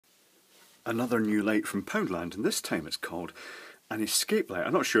another new light from Poundland, and this time it's called an escape light.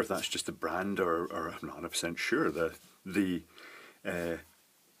 I'm not sure if that's just the brand or I'm not 100% sure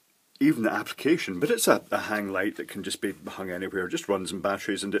even the application, but it's a hang light that can just be hung anywhere, just runs on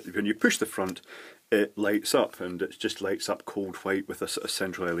batteries, and when you push the front it lights up, and it just lights up cold white with a sort of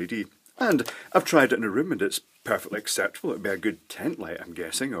central LED. And I've tried it in a room and it's perfectly acceptable. It'd be a good tent light, I'm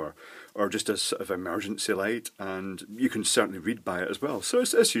guessing, or just a sort of emergency light, and you can certainly read by it as well, so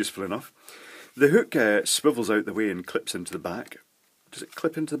it's useful enough. The hook swivels out the way and clips into the back. Does it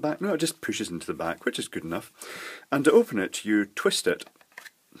clip into the back? No, it just pushes into the back, which is good enough. And to open it, you twist it,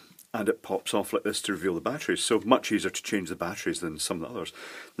 and it pops off like this to reveal the batteries. So much easier to change the batteries than some of the others.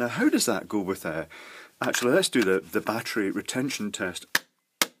 Now, how does that go with... actually, let's do the battery retention test.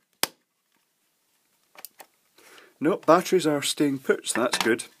 No, batteries are staying put, so that's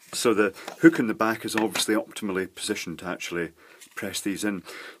good. So the hook in the back is obviously optimally positioned to actually press these in.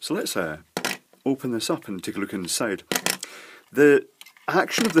 So let's open this up and take a look inside. The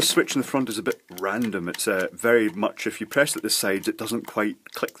action of the switch in the front is a bit random. It's very much, if you press at the sides, it doesn't quite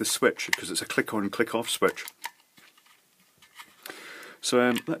click the switch because it's a click on, click off switch.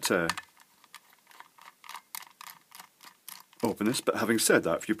 So let's open this, but having said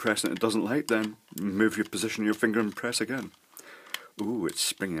that, if you press it and it doesn't light, then move your position of your finger and press again. Ooh, it's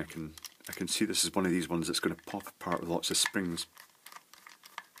springy. I can see this is one of these ones that's going to pop apart with lots of springs.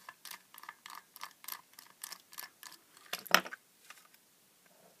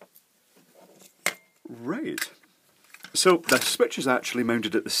 Right, so the switch is actually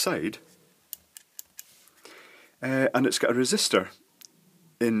mounted at the side, and it's got a resistor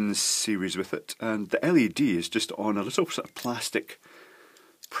in series with it, and the LED is just on a little sort of plastic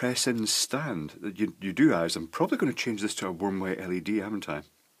press-in stand that you do as. I'm probably going to change this to a warm white LED, haven't I?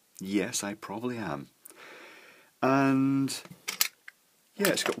 Yes, I probably am. And yeah,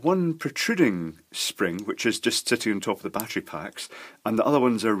 it's got one protruding spring, which is just sitting on top of the battery packs, and the other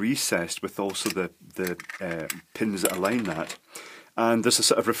ones are recessed with also the pins that align that. And there's a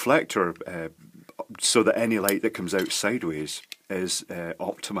sort of reflector so that any light that comes out sideways is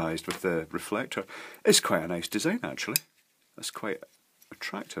optimised with the reflector. It's quite a nice design, actually. That's quite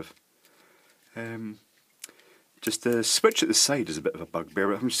attractive. Just the switch at the side is a bit of a bugbear,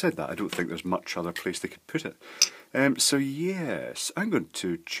 but having said that, I don't think there's much other place they could put it. So yes, I'm going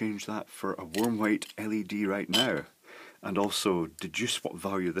to change that for a warm white LED right now, and also deduce what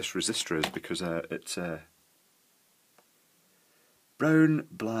value this resistor is, because it's brown,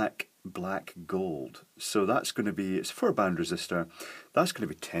 black, black, gold. So that's going to be, it's a 4-band resistor, that's going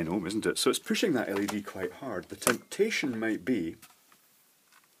to be 10 ohm, isn't it? So it's pushing that LED quite hard. The temptation might be,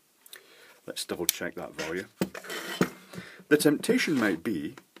 let's double check that value. The temptation might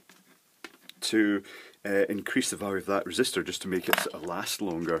be to increase the value of that resistor just to make it sort of last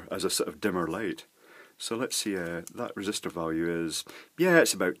longer as a sort of dimmer light. So let's see, that resistor value is, yeah,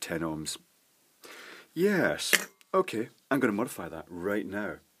 it's about 10 ohms. Yes, okay, I'm going to modify that right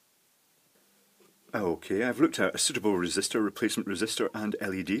now. Okay, I've looked at a suitable resistor, replacement resistor and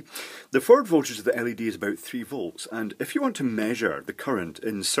LED. The forward voltage of the LED is about 3 volts, and if you want to measure the current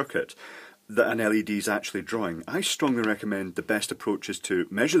in circuit that an LED is actually drawing, I strongly recommend the best approach is to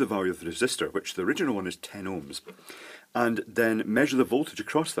measure the value of the resistor, which the original one is 10 ohms, and then measure the voltage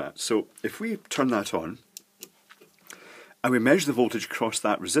across that. So if we turn that on, and we measure the voltage across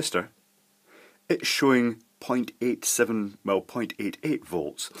that resistor, it's showing 0.87, well 0.88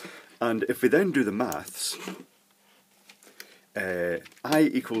 volts. And if we then do the maths, I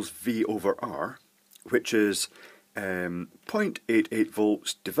equals V over R, which is 0.88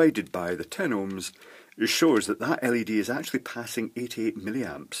 volts divided by the 10 ohms, shows that that LED is actually passing 88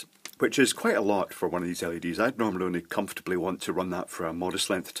 milliamps, which is quite a lot for one of these LEDs. I'd normally only comfortably want to run that for a modest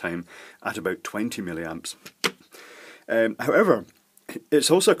length of time at about 20 milliamps. However,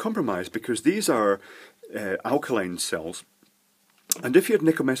 it's also a compromise because these are alkaline cells. And if you had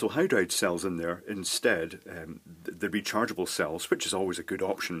nickel metal hydride cells in there instead, the rechargeable cells, which is always a good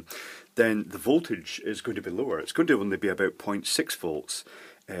option, then the voltage is going to be lower. It's going to only be about 0.6 volts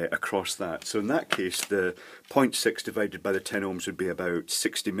across that. So in that case, the 0.6 divided by the 10 ohms would be about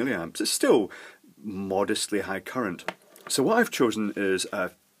 60 milliamps. It's still modestly high current. So what I've chosen is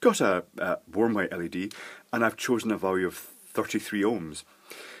I've got a warm white LED, and I've chosen a value of 33 ohms.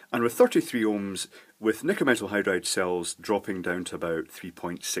 And with 33 ohms, with nickel metal hydride cells dropping down to about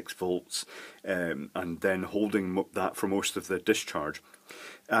 3.6 volts, and then holding that for most of the discharge,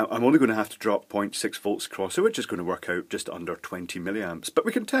 I'm only going to have to drop 0.6 volts across it, which is going to work out just under 20 milliamps. But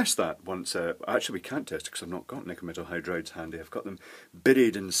we can test that once. Actually, we can't test it because I've not got nickel metal hydrides handy. I've got them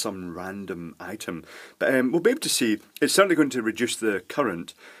buried in some random item. But we'll be able to see it's certainly going to reduce the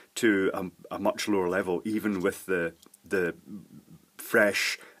current to a much lower level, even with the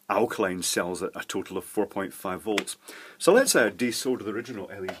fresh alkaline cells at a total of 4.5 volts. So let's desolder the original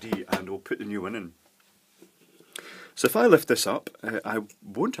LED and we'll put the new one in. So if I lift this up, I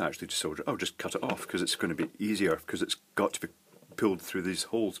won't actually desolder it, I'll just cut it off because it's going to be easier because it's got to be pulled through these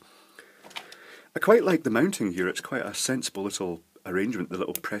holes. I quite like the mounting here, it's quite a sensible little arrangement, the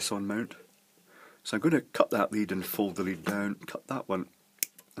little press-on mount. So I'm going to cut that lead and fold the lead down, cut that one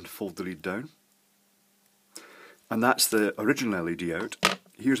and fold the lead down. And that's the original LED out.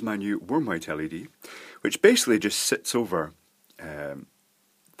 Here's my new warm white LED, which basically just sits over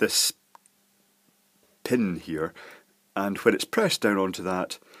this pin here, and when it's pressed down onto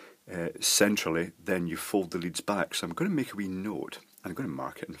that centrally, then you fold the leads back. So I'm going to make a wee note, I'm going to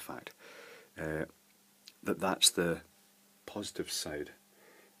mark it in fact, that's the positive side.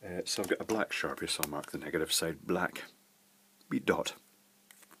 So I've got a black Sharpie, so I'll mark the negative side black, wee dot.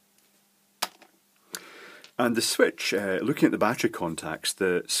 And the switch, looking at the battery contacts,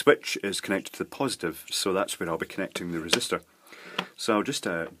 the switch is connected to the positive, so that's where I'll be connecting the resistor. So I'll just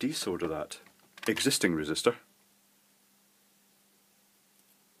desolder that existing resistor,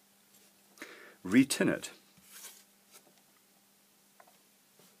 retin it,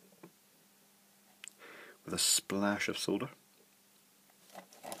 with a splash of solder,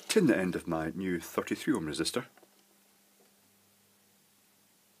 tin the end of my new 33 ohm resistor,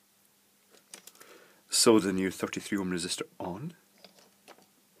 solder the new 33 ohm resistor on,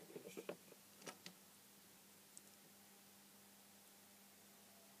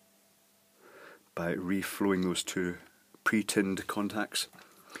 by reflowing those two pre-tinned contacts.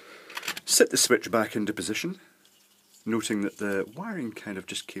 Set the switch back into position, noting that the wiring kind of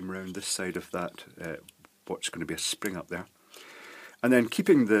just came around this side of that, what's going to be a spring up there. And then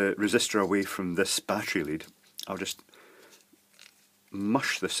keeping the resistor away from this battery lead, I'll just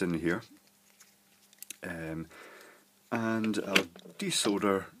mush this in here, and I'll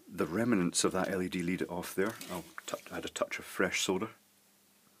desolder the remnants of that LED lead off there. I'll add a touch of fresh solder.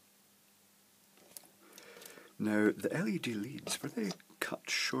 Now the LED leads, were they cut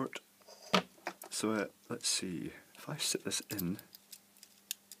short? So let's see, if I sit this in,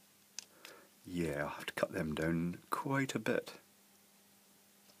 yeah, I'll have to cut them down quite a bit.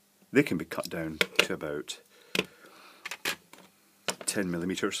 They can be cut down to about 10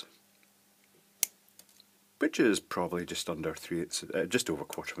 millimeters, which is probably just under 3/8, just over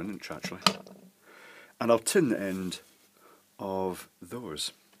 1/4 of an inch actually. And I'll tin the end of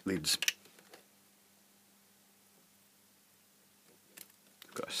those leads.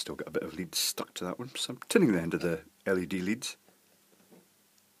 Still got a bit of lead stuck to that one, so I'm tinning the end of the LED leads.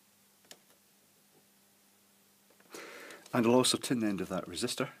 And I'll also tin the end of that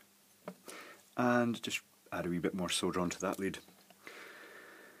resistor, and just add a wee bit more solder onto that lead.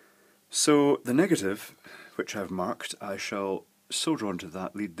 So the negative, which I've marked, I shall solder onto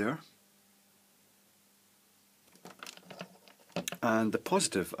that lead there. And the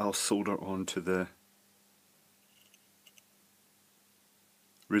positive I'll solder onto the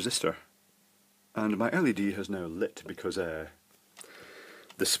resistor. And my LED has now lit because the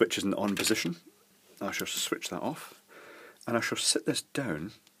switch isn't on position. I shall switch that off, and I shall sit this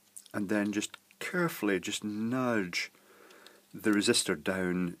down and then just carefully just nudge the resistor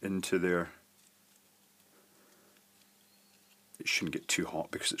down into there. It shouldn't get too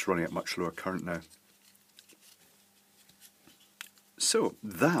hot because it's running at much lower current now. So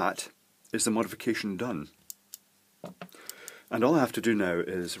that is the modification done. And all I have to do now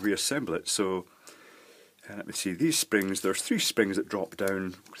is reassemble it. So let me see, these springs, there's 3 springs that drop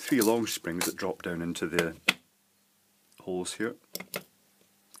down, 3 long springs that drop down into the holes here.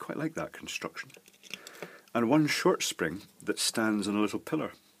 Quite like that construction. And 1 short spring that stands on a little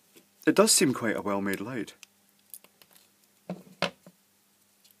pillar. It does seem quite a well-made light. And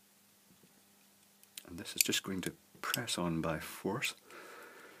this is just going to press on by force.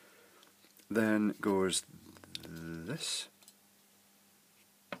 Then goes this.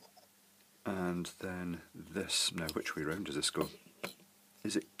 And then this. Now, which way round does this go?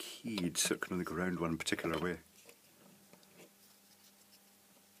 Is it keyed so it can only go round one particular way?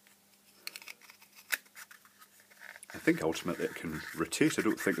 I think ultimately it can rotate. I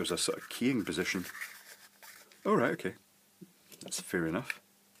don't think there's a sort of keying position. Oh right, okay. That's fair enough.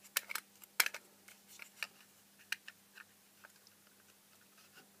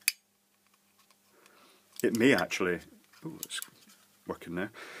 it may actually, oh, it's working now,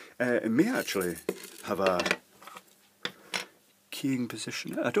 it may actually have a keying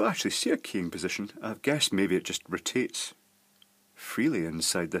position. I don't actually see a keying position. I've guessed maybe it just rotates freely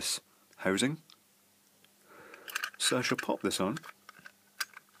inside this housing. So I shall pop this on,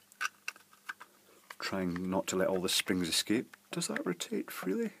 trying not to let all the springs escape. Does that rotate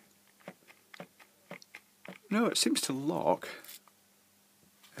freely? No, it seems to lock.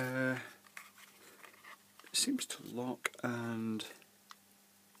 It seems to lock, and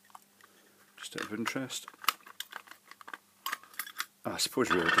just out of interest, I suppose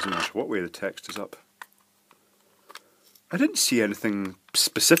really it doesn't matter what way the text is up. I didn't see anything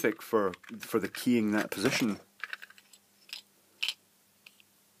specific for the keying that position.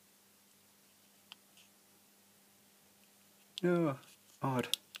 No, odd.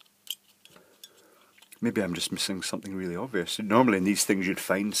 Maybe I'm just missing something really obvious. Normally in these things you'd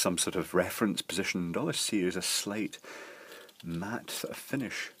find some sort of reference position, and all I see is a slight matte sort of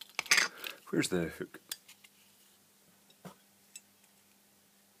finish. Where's the hook?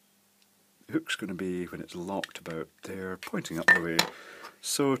 The hook's going to be when it's locked about there, pointing up the way.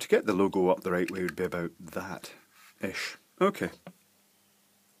 So to get the logo up the right way would be about that-ish. Okay.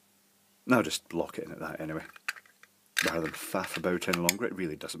 Now just lock it in at that anyway. Rather than faff about any longer, it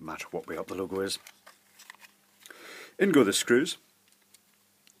really doesn't matter what way up the logo is. In go the screws.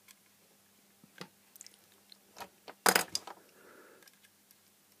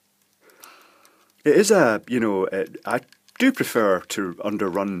 It is a, you know, I do prefer to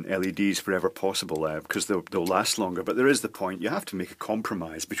underrun LEDs wherever possible because they'll last longer, but there is the point, you have to make a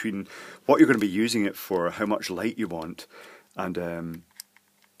compromise between what you're going to be using it for, how much light you want, and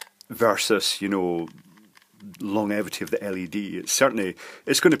versus, you know, longevity of the LED. It's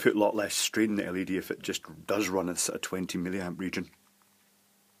going to put a lot less strain in the LED if it just does run in sort of 20 milliamp region.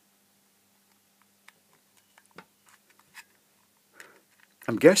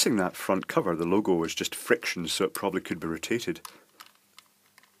 I'm guessing that front cover, the logo, was just friction, so it probably could be rotated.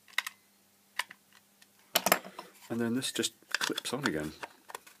 And then this just clips on again.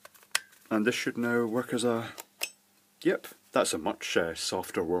 And this should now work as a... Yep, that's a much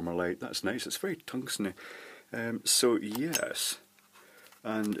softer, warmer light. That's nice. It's very tungsteny. So yes.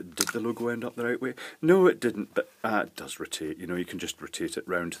 And did the logo end up the right way? No, it didn't, but it does rotate. You know, you can just rotate it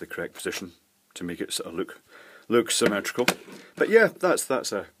round to the correct position to make it sort of look symmetrical. But yeah,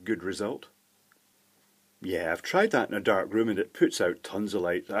 that's a good result. Yeah, I've tried that in a dark room and it puts out tons of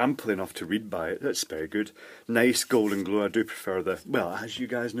light, ample enough to read by it. That's very good. Nice golden glow. I do prefer the, well, as you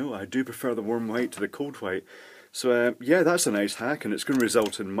guys know, I do prefer the warm white to the cold white. So yeah, that's a nice hack, and it's going to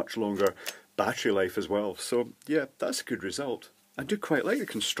result in much longer battery life as well. So yeah, that's a good result. I do quite like the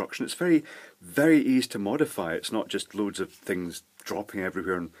construction. It's very, very easy to modify. It's not just loads of things dropping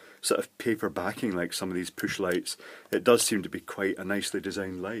everywhere and sort of paper backing like some of these push lights. It does seem to be quite a nicely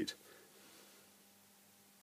designed light.